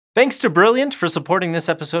Thanks to Brilliant for supporting this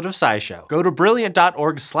episode of SciShow. Go to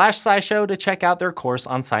brilliant.org/SciShow to check out their course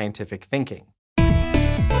on scientific thinking.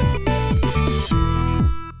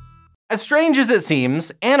 As strange as it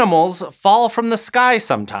seems, animals fall from the sky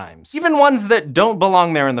sometimes, even ones that don't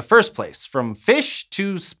belong there in the first place, from fish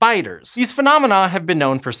to spiders. These phenomena have been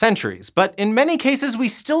known for centuries, but in many cases we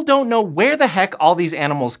still don't know where the heck all these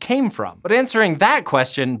animals came from. But answering that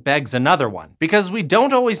question begs another one, because we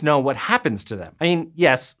don't always know what happens to them. I mean,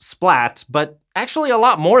 yes, splat, but actually a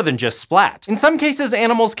lot more than just splat. In some cases,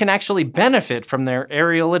 animals can actually benefit from their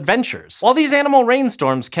aerial adventures. While these animal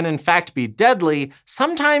rainstorms can in fact be deadly,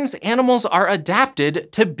 sometimes animals are adapted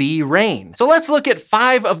to be rain. So let's look at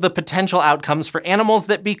 5 of the potential outcomes for animals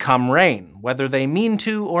that become rain, whether they mean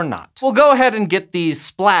to or not. We'll go ahead and get the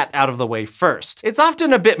splat out of the way first. It's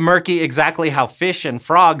often a bit murky exactly how fish and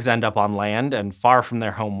frogs end up on land and far from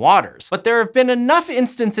their home waters, but there have been enough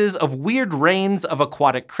instances of weird rains of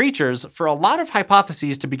aquatic creatures for a lot of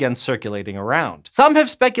hypotheses to begin circulating around. Some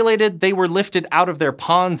have speculated they were lifted out of their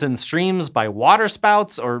ponds and streams by water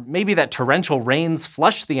spouts, or maybe that torrential rains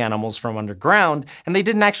flushed the animals from underground and they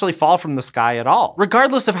didn't actually fall from the sky at all.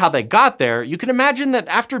 Regardless of how they got there, you can imagine that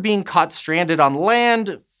after being caught stranded on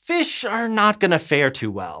land, fish are not gonna fare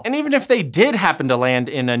too well. And even if they did happen to land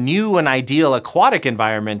in a new and ideal aquatic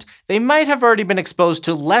environment, they might have already been exposed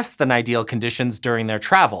to less than ideal conditions during their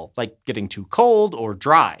travel, like getting too cold or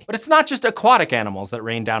dry. But it's not just aquatic animals that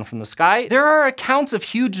rain down from the sky. There are accounts of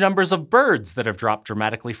huge numbers of birds that have dropped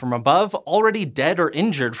dramatically from above, already dead or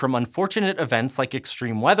injured from unfortunate events like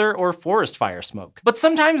extreme weather or forest fire smoke. But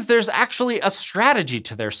sometimes there's actually a strategy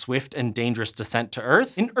to their swift and dangerous descent to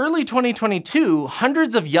Earth. In early 2022,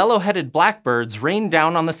 hundreds of yellow-headed blackbirds rained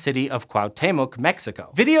down on the city of Cuauhtémoc,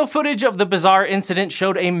 Mexico. Video footage of the bizarre incident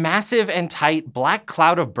showed a massive and tight black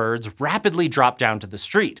cloud of birds rapidly drop down to the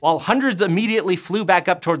street. While hundreds immediately flew back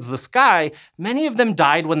up towards the sky, many of them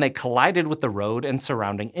died when they collided with the road and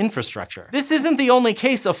surrounding infrastructure. This isn't the only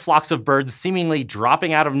case of flocks of birds seemingly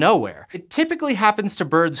dropping out of nowhere. It typically happens to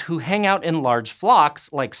birds who hang out in large flocks,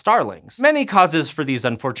 like starlings. Many causes for these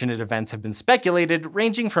unfortunate events have been speculated,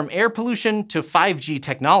 ranging from air pollution to 5G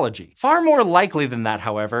technology. Far more likely than that,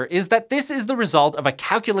 however, is that this is the result of a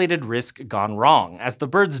calculated risk gone wrong, as the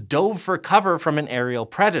birds dove for cover from an aerial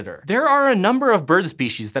predator. There are a number of bird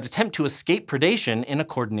species that attempt to escape predation in a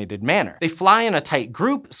coordinated manner. They fly in a tight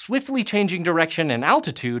group, swiftly changing direction and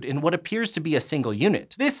altitude in what appears to be a single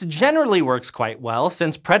unit. This generally works quite well,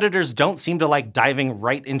 since predators don't seem to like diving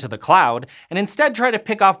right into the cloud, and instead try to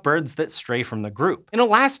pick off birds that stray from the group. In a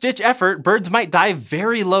last-ditch effort, birds might dive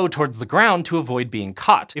very low towards the ground to avoid being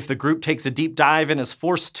caught. If the group takes a deep dive and is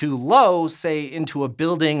forced too low, say into a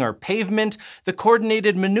building or pavement, the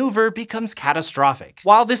coordinated maneuver becomes catastrophic.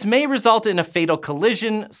 While this may result in a fatal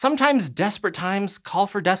collision, sometimes desperate times call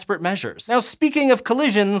for desperate measures. Now, speaking of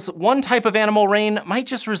collisions, one type of animal rain might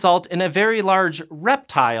just result in a very large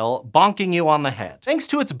reptile bonking you on the head. Thanks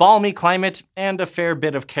to its balmy climate and a fair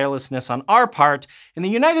bit of carelessness on our part, in the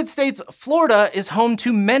United States, Florida is home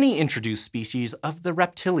to many introduced species of the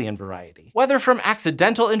reptilian variety. Whether from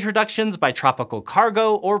accidental introductions by tropical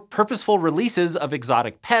cargo or purposeful releases of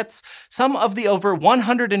exotic pets, some of the over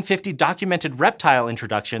 150 documented reptile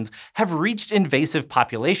introductions have reached invasive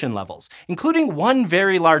population levels, including one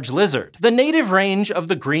very large lizard. The native range of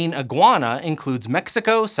the green iguana includes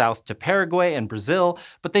Mexico, south to Paraguay and Brazil,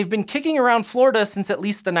 but they've been kicking around Florida since at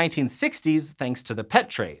least the 1960s thanks to the pet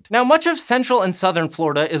trade. Now, much of central and southern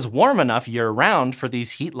Florida is warm enough year-round for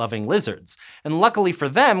these heat-loving lizards, and luckily for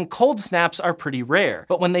them, cold snaps are pretty rare.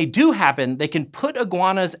 But when they do happen, they can put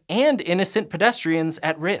iguanas and innocent pedestrians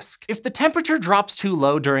at risk. If the temperature drops too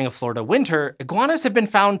low during a Florida winter, iguanas have been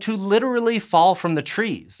found to literally fall from the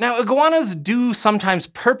trees. Now, iguanas do sometimes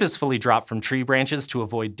purposefully drop from tree branches to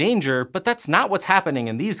avoid danger, but that's not what's happening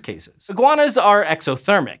in these cases. Iguanas are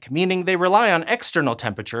exothermic, meaning they rely on external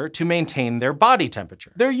temperature to maintain their body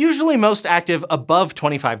temperature. They're usually most active above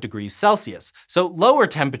 25 degrees Celsius, so lower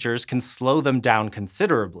temperatures can slow them down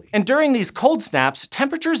considerably. And during these cold snaps,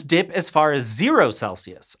 temperatures dip as far as 0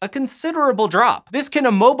 Celsius, a considerable drop. This can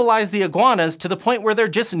immobilize the iguanas to the point where they're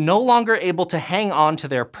just no longer able to hang on to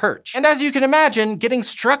their perch. And as you can imagine, getting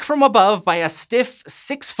struck from above by a stiff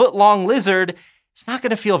 6-foot-long lizard it's not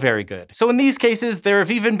gonna feel very good. So in these cases, there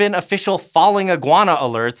have even been official falling iguana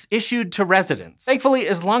alerts issued to residents. Thankfully,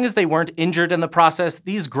 as long as they weren't injured in the process,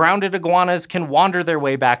 these grounded iguanas can wander their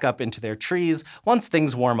way back up into their trees once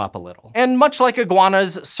things warm up a little. And much like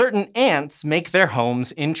iguanas, certain ants make their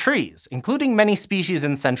homes in trees, including many species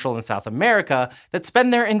in Central and South America that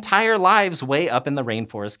spend their entire lives way up in the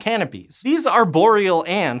rainforest canopies. These arboreal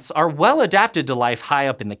ants are well adapted to life high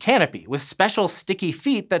up in the canopy, with special sticky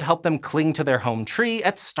feet that help them cling to their home tree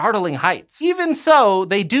at startling heights. Even so,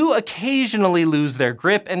 they do occasionally lose their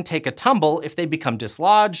grip and take a tumble if they become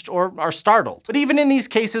dislodged or are startled. But even in these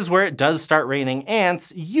cases where it does start raining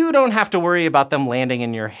ants, you don't have to worry about them landing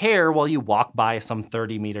in your hair while you walk by some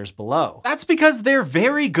 30 meters below. That's because they're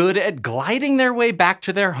very good at gliding their way back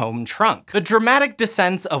to their home trunk. The dramatic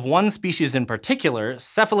descents of one species in particular,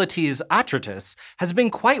 Cephalates atratus, has been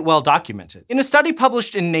quite well documented. In a study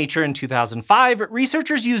published in Nature in 2005,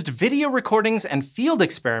 researchers used video recordings and field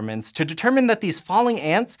experiments to determine that these falling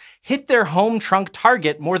ants hit their home trunk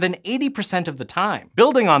target more than 80% of the time.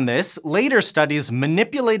 Building on this, later studies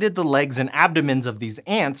manipulated the legs and abdomens of these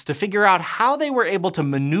ants to figure out how they were able to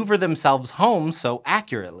maneuver themselves home so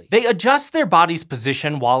accurately. They adjust their body's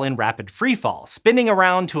position while in rapid freefall, spinning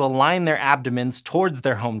around to align their abdomens towards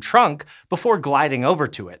their home trunk before gliding over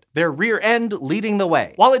to it, their rear end leading the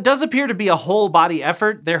way. While it does appear to be a whole body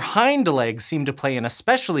effort, their hind legs seem to play an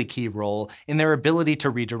especially key role in their ability to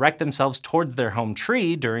redirect themselves towards their home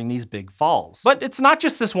tree during these big falls. But it's not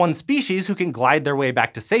just this one species who can glide their way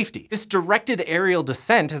back to safety. This directed aerial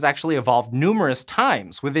descent has actually evolved numerous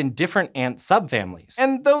times within different ant subfamilies.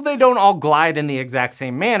 And though they don't all glide in the exact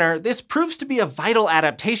same manner, this proves to be a vital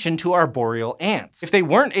adaptation to arboreal ants. If they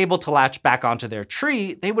weren't able to latch back onto their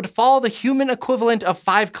tree, they would fall the human equivalent of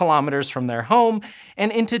 5 kilometers from their home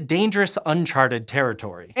and into dangerous uncharted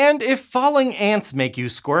territory. And if falling ants make you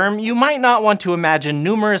squirm, you might not want to imagine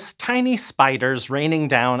numerous tiny spiders raining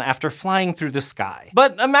down after flying through the sky.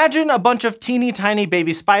 But imagine a bunch of teeny tiny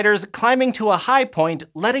baby spiders climbing to a high point,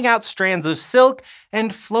 letting out strands of silk,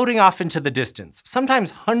 and floating off into the distance,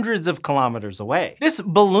 sometimes hundreds of kilometers away. This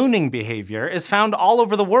ballooning behavior is found all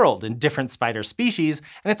over the world in different spider species,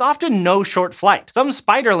 and it's often no short flight. Some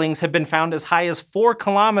spiderlings have been found as high as 4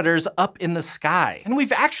 kilometers up in the sky. And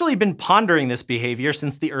we've actually been pondering this behavior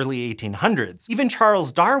since the early 1800s. Even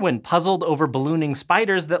Charles Darwin puzzled over ballooning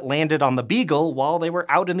spiders that landed on the Beagle while they were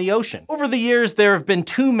out in the ocean. Over the years, there have been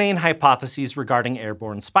 2 main hypotheses regarding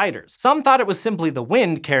airborne spiders. Some thought it was simply the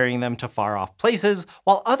wind carrying them to far off places,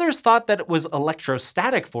 while others thought that it was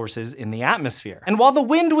electrostatic forces in the atmosphere. And while the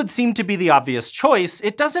wind would seem to be the obvious choice,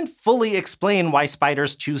 it doesn't fully explain why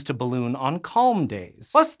spiders choose to balloon on calm days.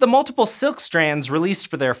 Plus, the multiple silk strands released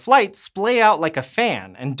for their flight splay out like a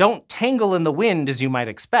fan and don't tangle in the wind as you might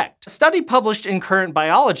expect. A study published in Current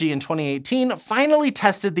Biology in 2018 finally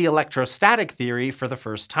tested the electrostatic theory for the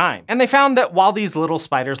first time. And they found that while these little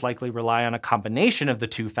spiders likely rely on a combination of the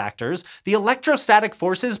 2 factors, the electrostatic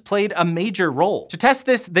forces played a major role. To test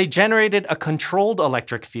this, they generated a controlled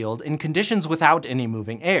electric field in conditions without any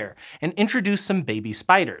moving air, and introduced some baby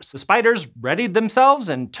spiders. The spiders readied themselves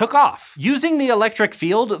and took off. Using the electric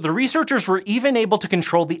field, the researchers were even able to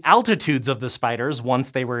control the altitudes of the spiders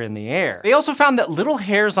once they were in the air. They also found that little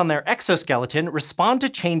hairs on their exoskeleton respond to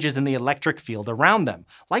changes in the electric field around them,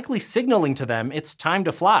 likely signaling to them it's time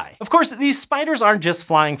to fly. Of course, these spiders aren't just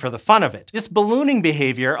flying for the fun of it. This ballooning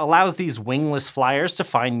behavior allows these wingless flyers to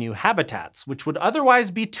find new habitats, which would otherwise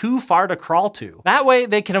be too far to crawl to. That way,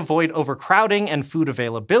 they can avoid overcrowding and food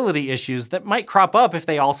availability issues that might crop up if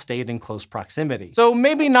they all stayed in close proximity. So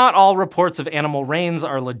maybe not all reports of animal rains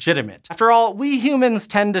are legitimate. After all, we humans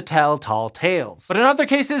tend to tell tall tales. But in other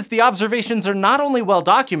cases, the observations are not only well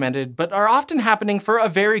documented, but are often happening for a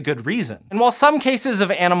very good reason. And while some cases of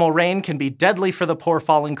animal rain can be deadly for the poor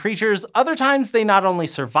fallen creatures, other times they not only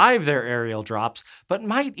survive their aerial drops, but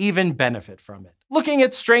might even benefit from it. Looking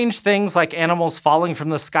at strange things like animals falling from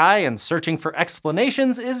the sky and searching for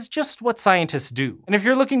explanations is just what scientists do. And if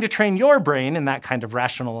you're looking to train your brain in that kind of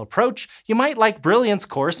rational approach, you might like Brilliant's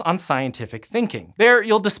course on scientific thinking. There,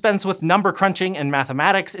 you'll dispense with number crunching and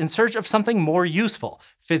mathematics in search of something more useful: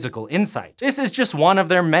 physical insight. This is just one of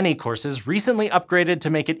their many courses recently upgraded to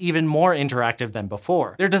make it even more interactive than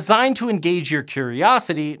before. They're designed to engage your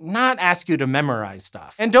curiosity, not ask you to memorize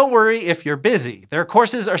stuff. And don't worry if you're busy. Their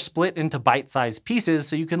courses are split into bite-sized pieces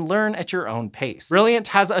so you can learn at your own pace. Brilliant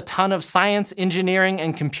has a ton of science, engineering,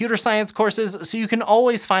 and computer science courses, so you can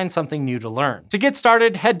always find something new to learn. To get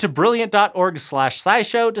started, head to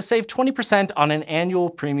brilliant.org/SciShow to save 20% on an annual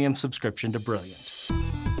premium subscription to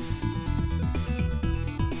Brilliant.